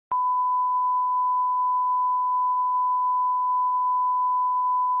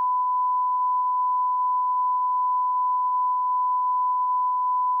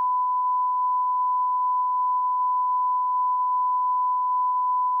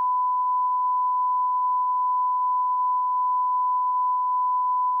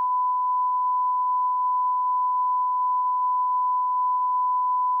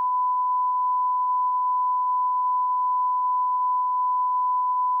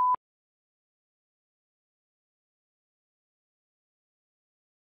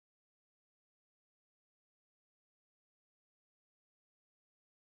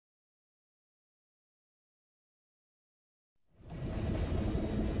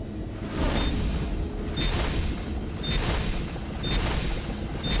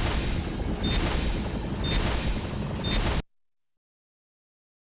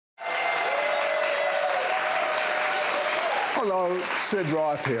Hello, Sid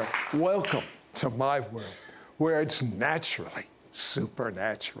Roth here. Welcome to my world, where it's naturally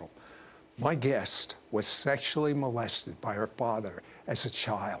supernatural. My guest was sexually molested by her father as a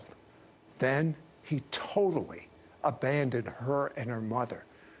child. Then he totally abandoned her and her mother.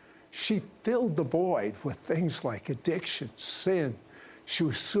 She filled the void with things like addiction, sin. She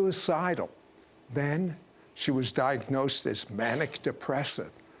was suicidal. Then she was diagnosed as manic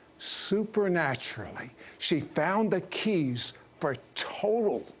depressive. Supernaturally, she found the keys for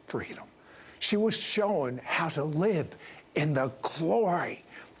total freedom. She was shown how to live in the glory,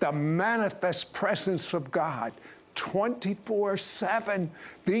 the manifest presence of God 24/7.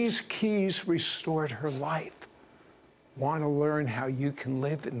 These keys restored her life. Want to learn how you can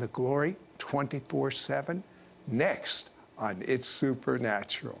live in the glory 24/7? Next on It's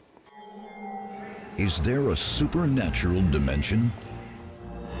Supernatural. Is there a supernatural dimension?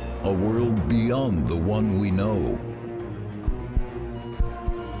 A world beyond the one we know?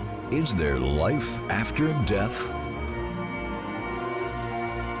 Is there life after death?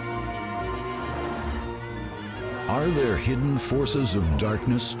 Are there hidden forces of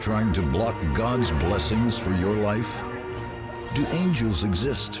darkness trying to block God's blessings for your life? Do angels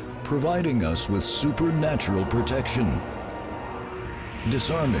exist, providing us with supernatural protection,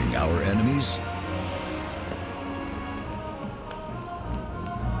 disarming our enemies?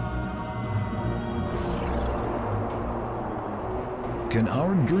 Can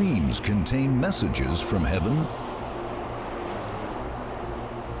our dreams contain messages from heaven?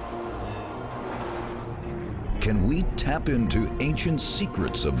 Can we tap into ancient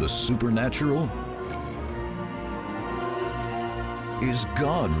secrets of the supernatural? Is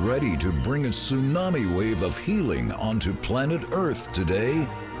God ready to bring a tsunami wave of healing onto planet Earth today?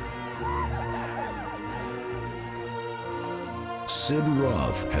 Sid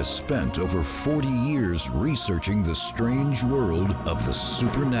Roth has spent over 40 years researching the strange world of the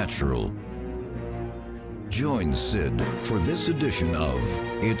supernatural. Join Sid for this edition of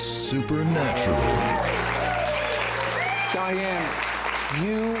It's Supernatural. Diane,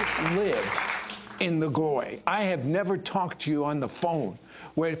 you live in the glory. I have never talked to you on the phone.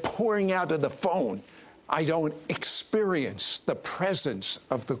 We're pouring out of the phone. I don't experience the presence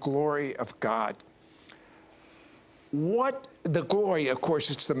of the glory of God. What the glory, of course,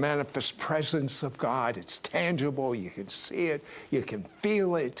 it's the manifest presence of God. It's tangible. You can see it. You can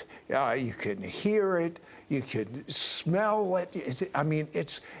feel it. You can hear it. You can smell it.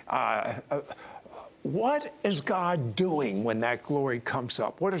 What is God doing when that glory comes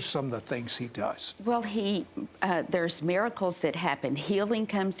up? What are some of the things he does? Well, there's miracles that happen. Healing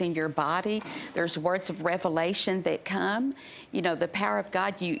comes in your body. There's words of revelation that come. You know, the power of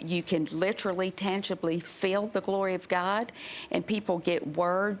God, you can literally, tangibly feel the glory of God, and people get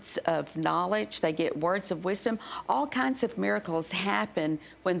words of knowledge. They get words of wisdom. All kinds of miracles happen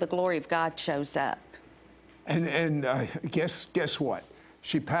when the glory of God shows up. And guess what?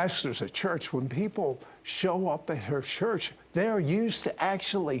 She pastors a church. When people show up at her church, they're used to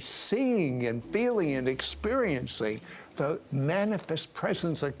actually seeing and feeling and experiencing the manifest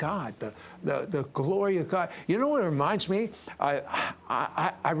presence of God, the glory of God. You know what it reminds me?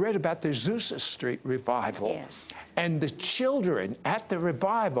 I read about the Azusa Street revival. Yes. And the children at the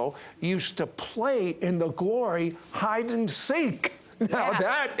revival used to play in the glory hide and seek. Now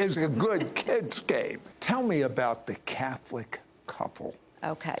that is a good kids game. Tell me about the Catholic couple.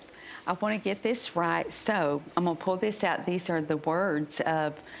 Okay, I want to get this right, so I'm going to pull this out. These are the words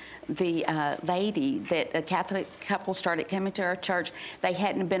of the lady that a Catholic couple started coming to our church. They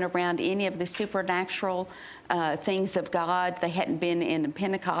hadn't been around any of the supernatural things of God. They hadn't been in a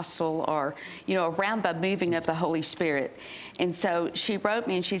Pentecostal or, you know, around the moving of the Holy Spirit. And so she wrote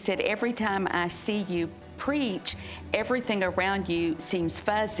me and she said, every time I see you preach, everything around you seems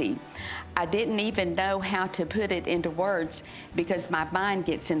fuzzy. I didn't even know how to put it into words because my mind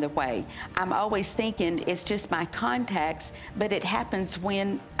gets in the way. I'm always thinking it's just my contacts, but it happens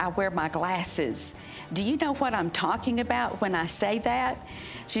when I wear my glasses. Do you know what I'm talking about when I say that?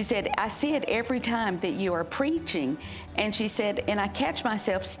 She said, I see it every time that you are preaching. And she said, and I catch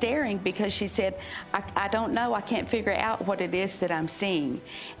myself staring because she said, I don't know, I can't figure out what it is that I'm seeing.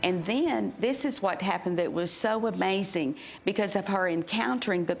 And then this is what happened that was so amazing because of her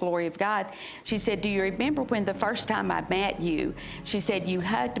encountering the glory of God. She said, do you remember when the first time I met you? She said, you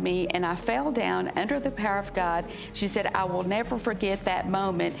hugged me and I fell down under the power of God. She said, I will never forget that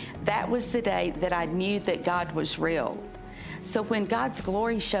moment. That was the day that I knew that God was real. So when God's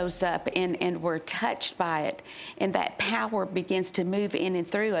glory shows up and we're touched by it, and that power begins to move in and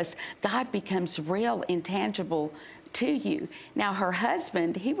through us, God becomes real and tangible to you. Now, her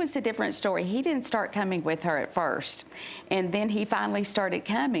husband, he was a different story. He didn't start coming with her at first, and then he finally started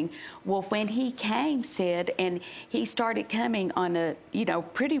coming. Well, when he came, Sid, and he started coming on a,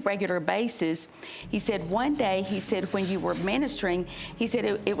 pretty regular basis, he said one day, he said, when you were ministering, he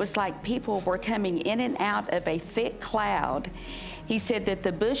said it was like people were coming in and out of a thick cloud. He said that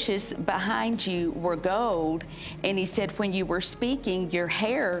the bushes behind you were gold, and he said when you were speaking, your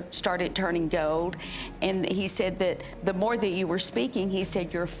hair started turning gold, and he said that the more that you were speaking, he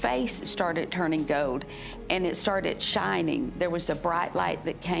said your face started turning gold, and it started shining. There was a bright light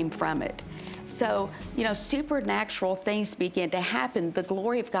that came from it. So, supernatural things begin to happen. The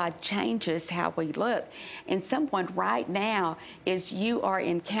glory of God changes how we look. And someone right now you are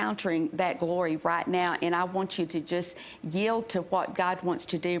encountering that glory right now. And I want you to just yield to what God wants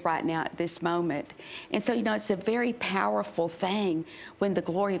to do right now at this moment. And so, it's a very powerful thing when the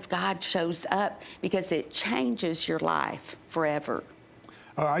glory of God shows up, because it changes your life forever.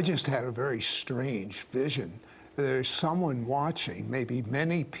 I just had a very strange vision. There's someone watching, maybe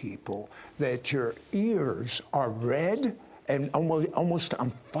many people, that your ears are red and almost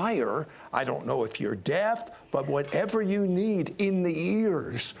on fire. I don't know if you're deaf, but whatever you need in the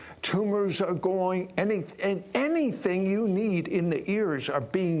ears, tumors are going, anything you need in the ears are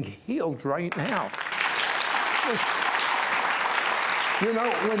being healed right now. When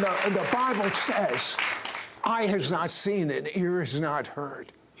the Bible says, eye has not seen and ear has not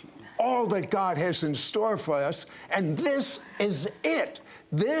heard all that God has in store for us, and this is it.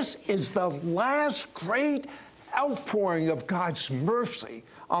 This is the last great outpouring of God's mercy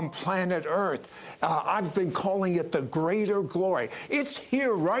on planet Earth. I've been calling it the greater glory. It's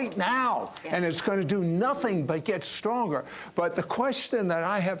here right now, and it's going to do nothing but get stronger. But the question that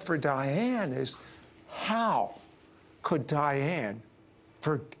I have for Diane is, how could Diane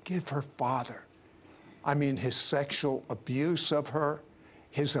forgive her father? I mean, his sexual abuse of her,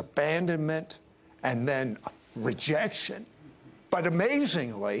 his abandonment, and then rejection. But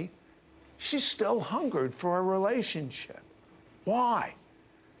amazingly, she still hungered for a relationship. Why?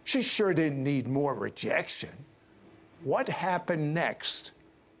 She sure didn't need more rejection. What happened next?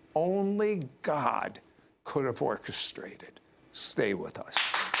 Only God could have orchestrated. Stay with us.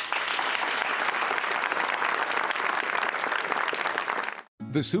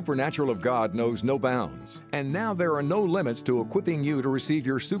 The supernatural of God knows no bounds, and now there are no limits to equipping you to receive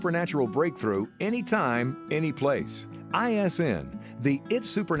your supernatural breakthrough anytime, any place. ISN, the It's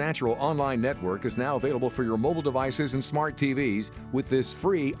Supernatural online network, is now available for your mobile devices and smart TVs with this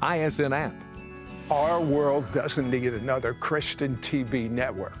free ISN app. Our world doesn't need another Christian TV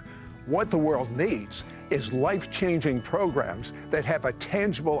network. What the world needs is life-changing programs that have a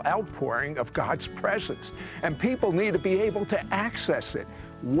tangible outpouring of God's presence. And people need to be able to access it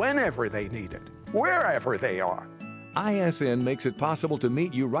whenever they need it, wherever they are. ISN makes it possible to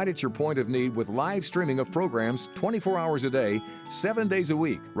meet you right at your point of need with live streaming of programs 24 hours a day, 7 days a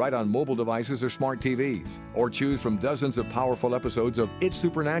week, right on mobile devices or smart TVs. Or choose from dozens of powerful episodes of It's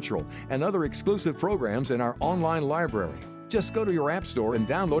Supernatural and other exclusive programs in our online library. Just go to your app store and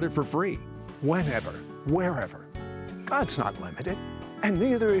download it for free. Whenever, wherever. God's not limited, and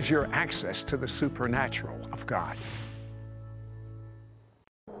neither is your access to the supernatural of God.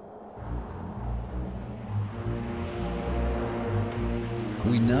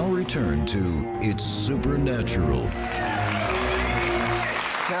 We now return to It's Supernatural.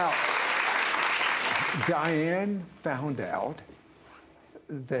 Now, Diane found out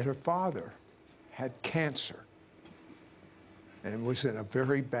that her father had cancer and was in a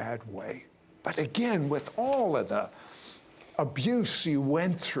very bad way. But again, with all of the abuse you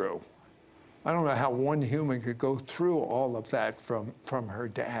went through, I don't know how one human could go through all of that from her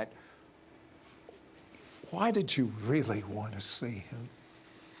dad. Why did you really want to see him?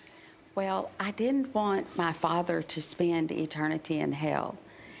 Well, I didn't want my father to spend eternity in hell.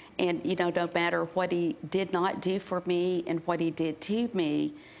 And, no matter what he did not do for me and what he did to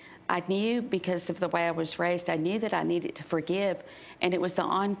me, I knew, because of the way I was raised, I knew that I needed to forgive. And it was the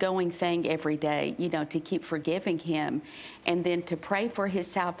ongoing thing every day, to keep forgiving him and then to pray for his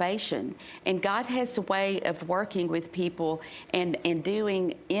salvation. And God has a way of working with people and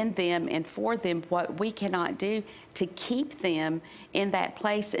doing in them and for them what we cannot do to keep them in that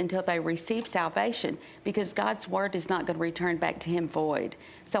place until they receive salvation, because God's word is not going to return back to him void.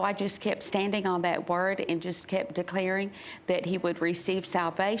 So I just kept standing on that word and just kept declaring that he would receive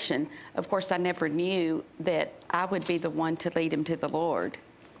salvation. Of course, I never knew that I would be the one to lead him to the Lord.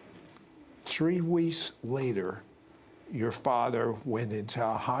 3 weeks later, your father went into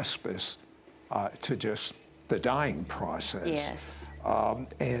a hospice to just the dying process. Yes.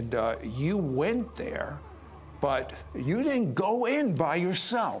 And you went there But you didn't go in by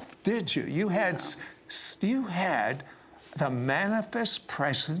yourself, did you? You had the manifest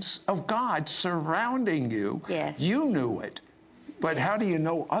presence of God surrounding you. Yes. You knew it. But Yes. how do you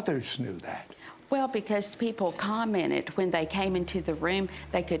know others knew that? Well, because people commented when they came into the room,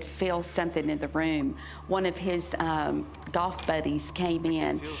 they could feel something in the room. One of his golf buddies came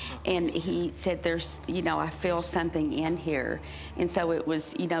in and he said, there's, I feel something in here. And so it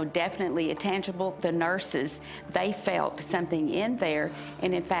was, definitely a tangible. The nurses, they felt something in there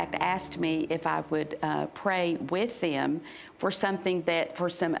and in fact asked me if I would pray with them for something for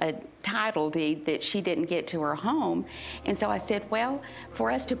a title deed that she didn't get to her home. And so I said, well,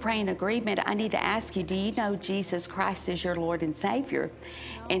 for us to pray in agreement, I need to ask you, do you know Jesus Christ is your Lord and Savior?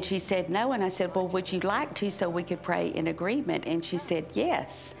 And she said, no. And I said, well, would you like to so we could pray in agreement? And she said,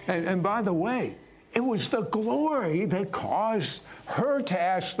 yes. And by the way, it was the glory that caused her to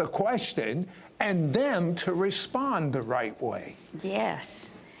ask the question and them to respond the right way. Yes.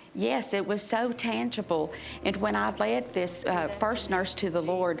 Yes, it was so tangible. And when I led this first nurse to the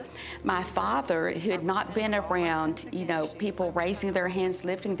Lord, my father, who had not been around, people raising their hands,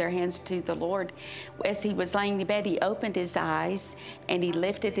 lifting their hands to the Lord, as he was laying in bed, he opened his eyes and he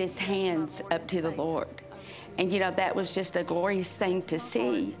lifted his hands up to the Lord. And, that was just a glorious thing to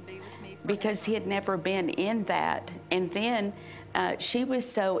see because he had never been in that. And then she was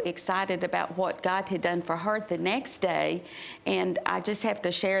so excited about what God had done for her the next day. And I just have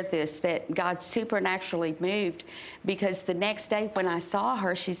to share this, that God supernaturally moved, because the next day when I saw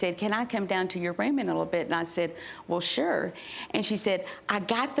her, she said, can I come down to your room in a little bit? And I said, well, sure. And she said, I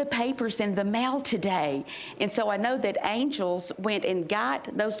got the papers in the mail today. And so I know that angels went and got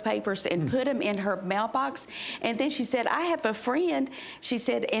those papers and put them in her mailbox. And then she said, I have a friend. She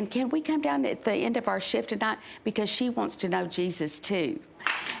said, and can we come down at the end of our shift tonight? Because she wants to know Jesus too.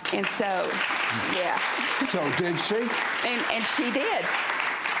 And so, yeah. So did she? And she did.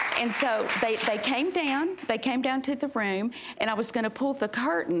 And so they came down to the room, and I was going to pull the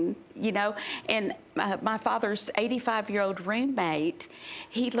curtain, and my father's 85-year-old roommate,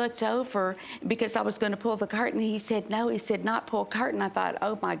 he looked over because I was going to pull the curtain. He said, no, he said, not pull curtain. I thought,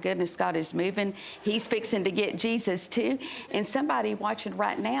 oh my goodness, God is moving. He's fixing to get Jesus too. And somebody watching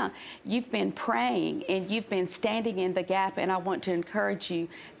right now, you've been praying and you've been standing in the gap, and I want to encourage you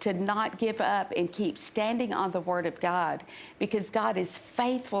to not give up and keep standing on the Word of God, because God is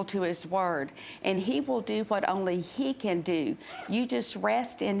faithful to His Word, and He will do what only He can do. You just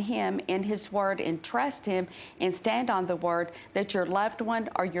rest in Him, in His Word, and trust Him and stand on the Word that your loved one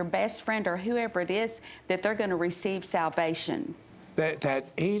or your best friend or whoever it is, that they're going to receive salvation.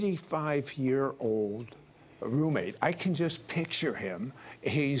 That 85-year-old roommate, I can just picture him.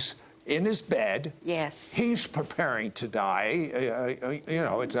 He's in his bed. Yes. He's preparing to die.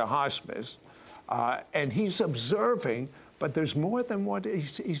 It's a hospice. And he's observing, but there's more than what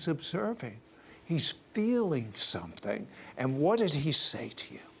he's observing. He's feeling something. And what did he say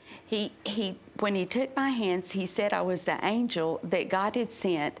to you? When he took my hands, he said I was the angel that God had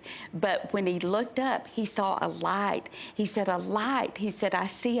sent, but when he looked up, he saw a light. He said, a light. He said, I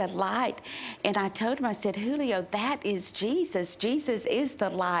see a light. And I told him, I said, Julio, that is Jesus. Jesus is the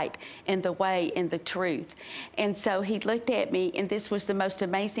light and the way and the truth. And so he looked at me, and this was the most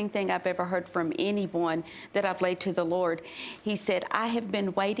amazing thing I've ever heard from anyone that I've led to the Lord. He said, I have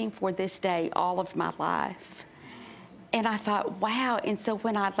been waiting for this day all of my life. And I thought, wow. And so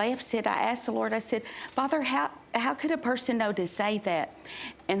when I left, I asked the Lord, I said, Father, how could a person know to say that?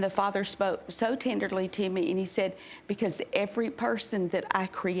 And the Father spoke so tenderly to me, and He said, because every person that I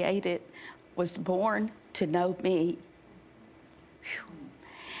created was born to know me. Whew.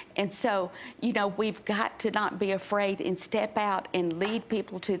 And so, we've got to not be afraid and step out and lead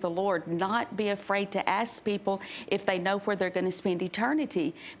people to the Lord, not be afraid to ask people if they know where they're going to spend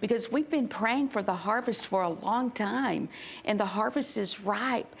eternity, because we've been praying for the harvest for a long time, and the harvest is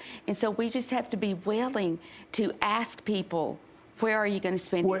ripe. And so we just have to be willing to ask people, where are you going to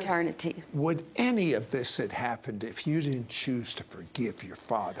spend eternity? Would any of this have happened if you didn't choose to forgive your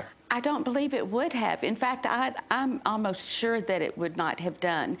father? I don't believe it would have. In fact, I'm almost sure that it would not have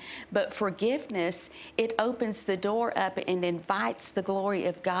done. But forgiveness, it opens the door up and invites the glory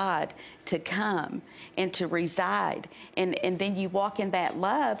of God to come and to reside. And then you walk in that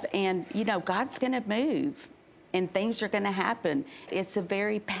love, and, God's going to move. And things are going to happen. It's a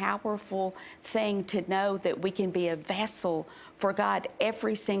very powerful thing to know that we can be a vessel for God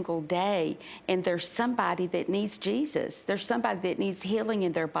every single day. And there's somebody that needs Jesus. There's somebody that needs healing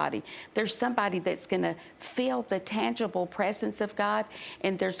in their body. There's somebody that's going to feel the tangible presence of God.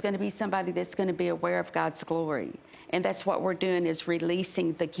 And there's going to be somebody that's going to be aware of God's glory. And that's what we're doing, is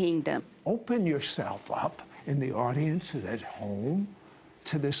releasing the kingdom. Open yourself up in the audience and at home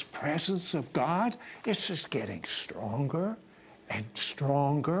to this presence of God, it's just getting stronger and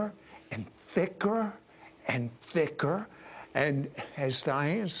stronger and thicker and thicker. And as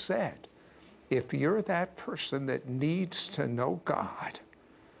Diane said, if you're that person that needs to know God,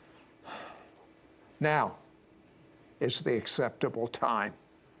 now is the acceptable time.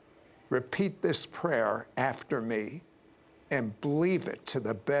 Repeat this prayer after me and believe it to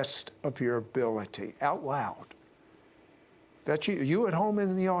the best of your ability, out loud. That's you at home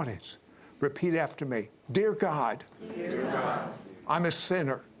and in the audience. Repeat after me. Dear God, Dear God, I'm a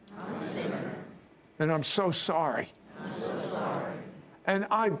sinner. I'm a sinner. And I'm so sorry. I'm so sorry. And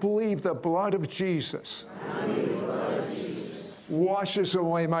I believe the blood of Jesus washes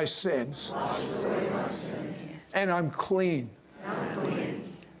away my sins. And I'm clean.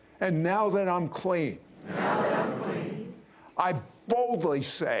 And now that I'm clean, I boldly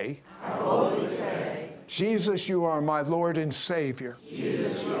say, Jesus, you are my Lord and Savior.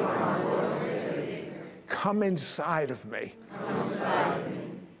 Jesus, you are my Lord and Savior. Come inside of me. Come inside of me.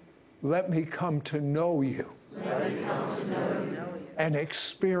 Let me come to know you. Let me come to know you. And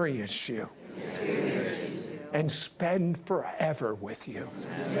experience you. And spend forever with you.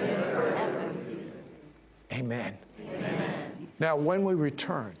 Amen. Amen. Now, when we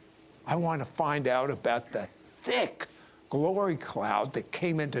return, I want to find out about the thick glory cloud that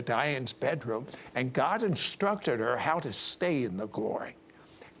came into Diane's bedroom, and God instructed her how to stay in the glory.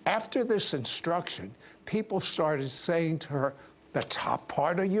 After this instruction, people started saying to her, the top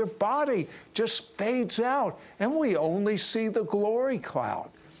part of your body just fades out, and we only see the glory cloud.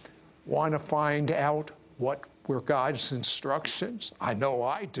 Want to find out what were God's instructions? I know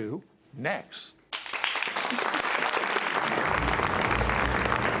I do. Next.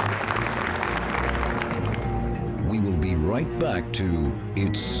 We will be right back to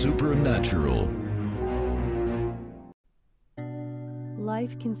It's Supernatural.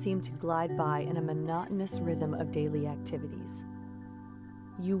 Life can seem to glide by in a monotonous rhythm of daily activities.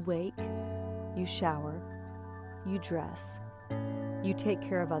 You wake, you shower, you dress, you take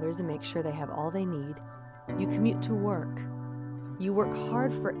care of others and make sure they have all they need, you commute to work, you work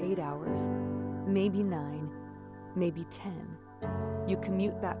hard for 8 hours, maybe 9, maybe 10, you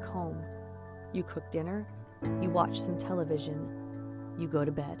commute back home, you cook dinner, you watch some television, you go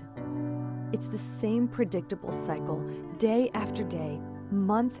to bed. It's the same predictable cycle, day after day,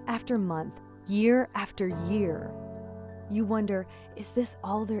 month after month, year after year. You wonder, is this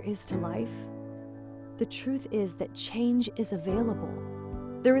all there is to life? The truth is that change is available.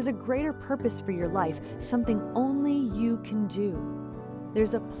 There is a greater purpose for your life, something only you can do.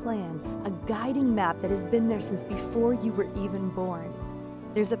 There's a plan, a guiding map that has been there since before you were even born.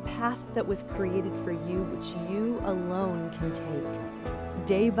 There's a path that was created for you which you alone can take.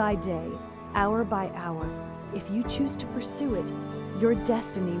 Day by day, hour by hour, if you choose to pursue it, your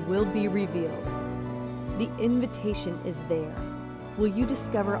destiny will be revealed. The invitation is there. Will you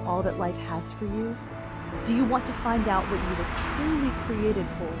discover all that life has for you? Do you want to find out what you were truly created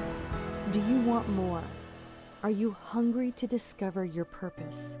for? Do you want more? Are you hungry to discover your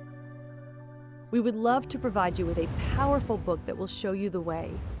purpose? We would love to provide you with a powerful book that will show you the way.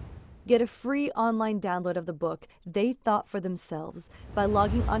 Get a free online download of the book, They Thought for Themselves, by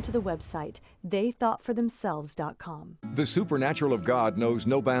logging onto the website, theythoughtforthemselves.com. The supernatural of God knows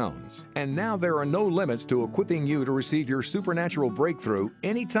no bounds, and now there are no limits to equipping you to receive your supernatural breakthrough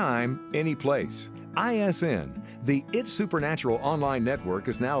anytime, any place. ISN, the It's Supernatural online network,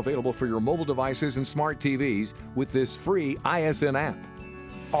 is now available for your mobile devices and smart TVs with this free ISN app.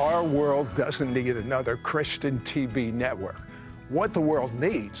 Our world doesn't need another Christian TV network. What the world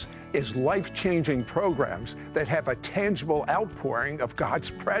needs is life-changing programs that have a tangible outpouring of God's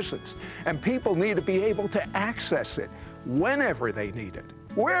presence. And people need to be able to access it whenever they need it,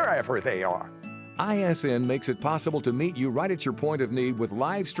 wherever they are. ISN makes it possible to meet you right at your point of need with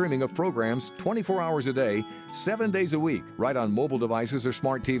live streaming of programs 24 hours a day, 7 days a week, right on mobile devices or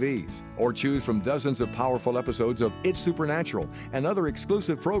smart TVs. Or choose from dozens of powerful episodes of It's Supernatural and other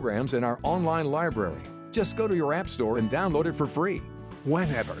exclusive programs in our online library. Just go to your app store and download it for free.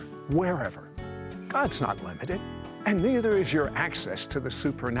 Whenever, wherever. God's not limited, and neither is your access to the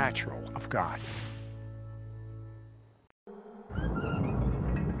supernatural of God.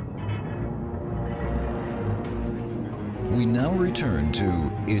 We now return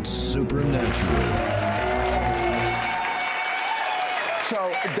to It's Supernatural.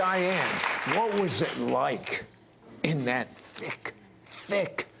 So, Diane, what was it like in that thick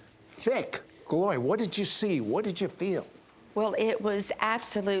glory? What did you see? What did you feel? Well, it was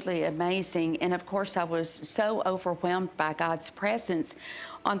absolutely amazing. And of course, I was so overwhelmed by God's presence.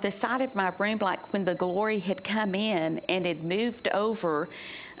 On the side of my room, like when the glory had come in and it moved over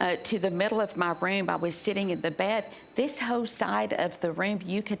to the middle of my room, I was sitting in the bed. This whole side of the room,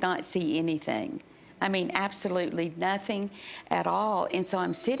 you could not see anything. I mean, absolutely nothing at all. And so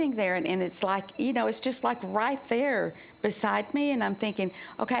I'm sitting there, and it's like, you know, it's just like right there beside me. And I'm thinking,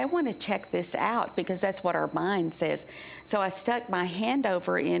 okay, I want to check this out, because that's what our mind says. So I stuck my hand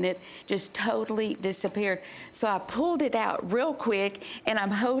over in it, just totally disappeared. So I pulled it out real quick, and I'm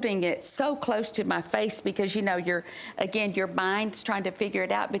holding it so close to my face because, you know, your mind's trying to figure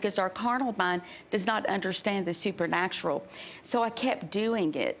it out, because our carnal mind does not understand the supernatural. So I kept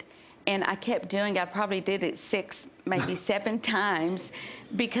doing it. And I kept doing it. I probably did it 6, maybe 7 times,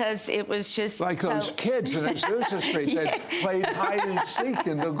 because it was just like those kids in Azusa Street that played hide and seek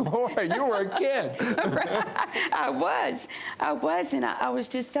in the glory. You were a kid. I was, and I was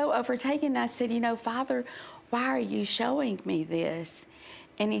just so overtaken. I said, you know, Father, why are you showing me this?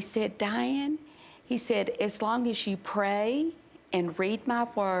 And he said, Diane, he said, as long as you pray and read my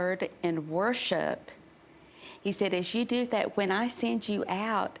word and worship, he said, as you do that, when I send you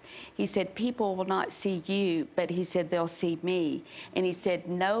out, he said, people will not see you, but he said, they'll see me. And he said,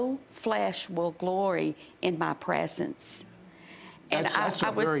 no flesh will glory in my presence. And that's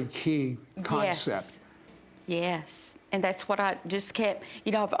a very key concept. Yes. And that's what I just kept,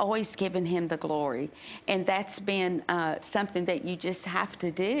 you know, I've always given him the glory. And that's been something that you just have to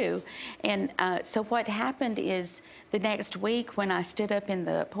do. And so what happened is the next week when I stood up in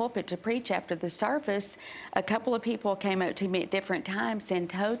the pulpit to preach after the service, a couple of people came up to me at different times and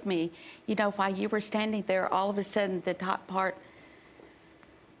told me, you know, while you were standing there, all of a sudden the top part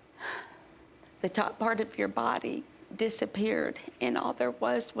of your body disappeared, and all there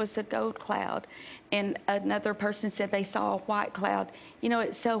was a gold cloud. And another person said they saw a white cloud. You know,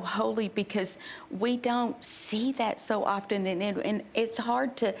 it's so holy because we don't see that so often, and it's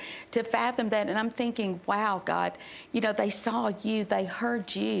hard to fathom that. And I'm thinking, wow, God, you know, they saw you, they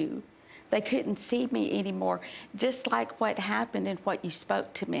heard you. They couldn't see me anymore, just like what happened and what you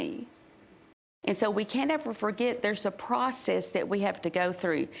spoke to me. And so we can't ever forget there's a process that we have to go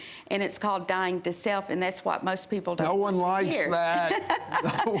through, and it's called dying to self, and that's what most people don't No one likes hear.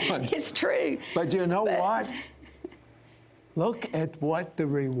 that. No one. It's true. But you know what? Look at what the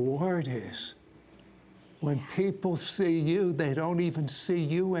reward is. When people see you, they don't even see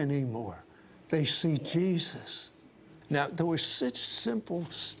you anymore. They see Jesus. Now, there were such simple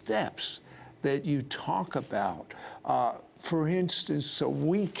steps that you talk about. For instance, so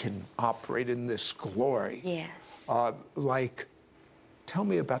we can operate in this glory. Yes. Like, tell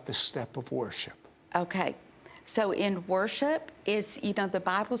me about the step of worship. Okay. So in worship is, you know, the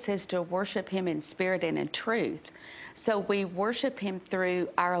Bible says to worship him in spirit and in truth. So we worship him through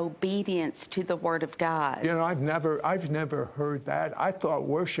our obedience to the Word of God. You know, I've never heard that. I thought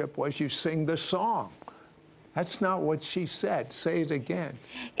worship was you sing the song. That's not what she said. Say it again.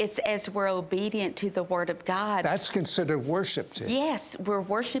 It's as we're obedient to the Word of God. That's considered worship to you. Yes, we're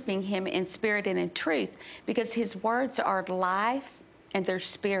worshiping him in spirit and in truth, because his words are life and they're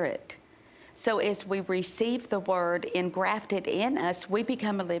spirit. So as we receive the word engrafted in us, we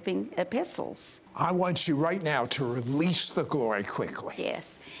become living epistles. I want you right now to release the glory quickly.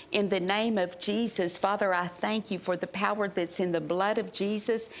 Yes. In the name of Jesus, Father, I thank you for the power that's in the blood of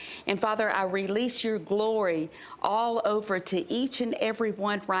Jesus. And Father, I release your glory all over to each and every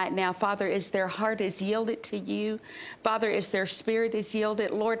one right now. Father, as their heart is yielded to you, Father, as their spirit is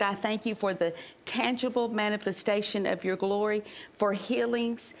yielded, Lord, I thank you for the tangible manifestation of your glory, for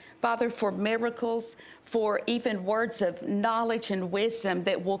healings, Father, for miracles, for even words of knowledge and wisdom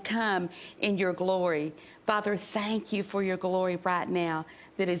that will come in your glory. Father, thank you for your glory right now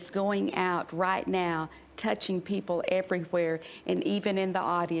that is going out right now, touching people everywhere and even in the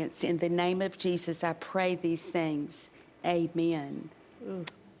audience. In the name of Jesus, I pray these things. Amen. You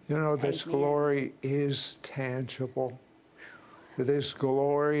know, this Amen. glory is tangible. This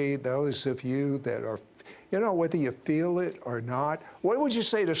glory, those of you that are, you know, whether you feel it or not, what would you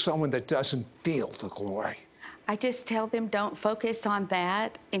say to someone that doesn't feel the glory? I just tell them don't focus on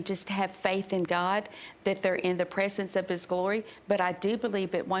that and just have faith in God that they're in the presence of his glory. But I do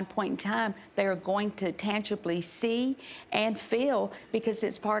believe at one point in time they are going to tangibly see and feel, because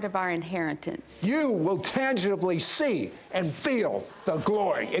it's part of our inheritance. You will tangibly see and feel the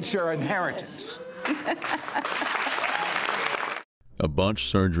glory. It's your inheritance. A botched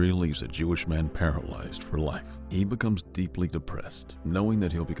surgery leaves a Jewish man paralyzed for life. He becomes deeply depressed, knowing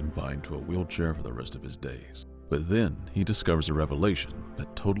that he'll be confined to a wheelchair for the rest of his days. But then he discovers a revelation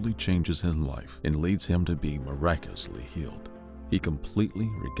that totally changes his life and leads him to be miraculously healed. He completely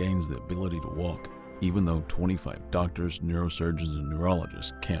regains the ability to walk, even though 25 doctors, neurosurgeons, and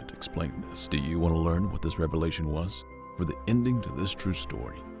neurologists can't explain this. Do you want to learn what this revelation was? For the ending to this true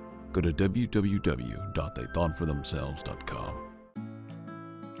story, go to www.theythoughtforthemselves.com.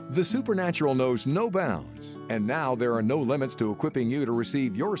 The supernatural knows no bounds, and now there are no limits to equipping you to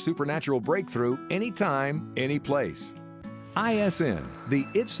receive your supernatural breakthrough anytime, any place. ISN, the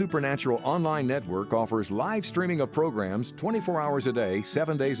It's Supernatural online network, offers live streaming of programs 24 hours a day,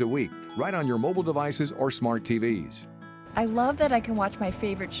 7 days a week, right on your mobile devices or smart TVs. I love that I can watch my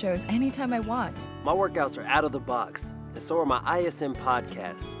favorite shows anytime I want. My workouts are out of the box, and so are my ISN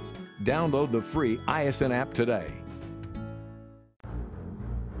podcasts. Download the free ISN app today.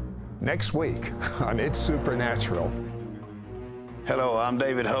 Next week on It's Supernatural. Hello, I'm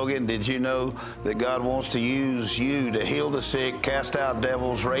David Hogan. Did you know that God wants to use you to heal the sick, cast out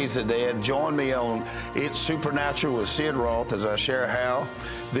devils, raise the dead? Join me on It's Supernatural with Sid Roth as I share how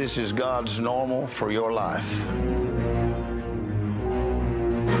this is God's normal for your life.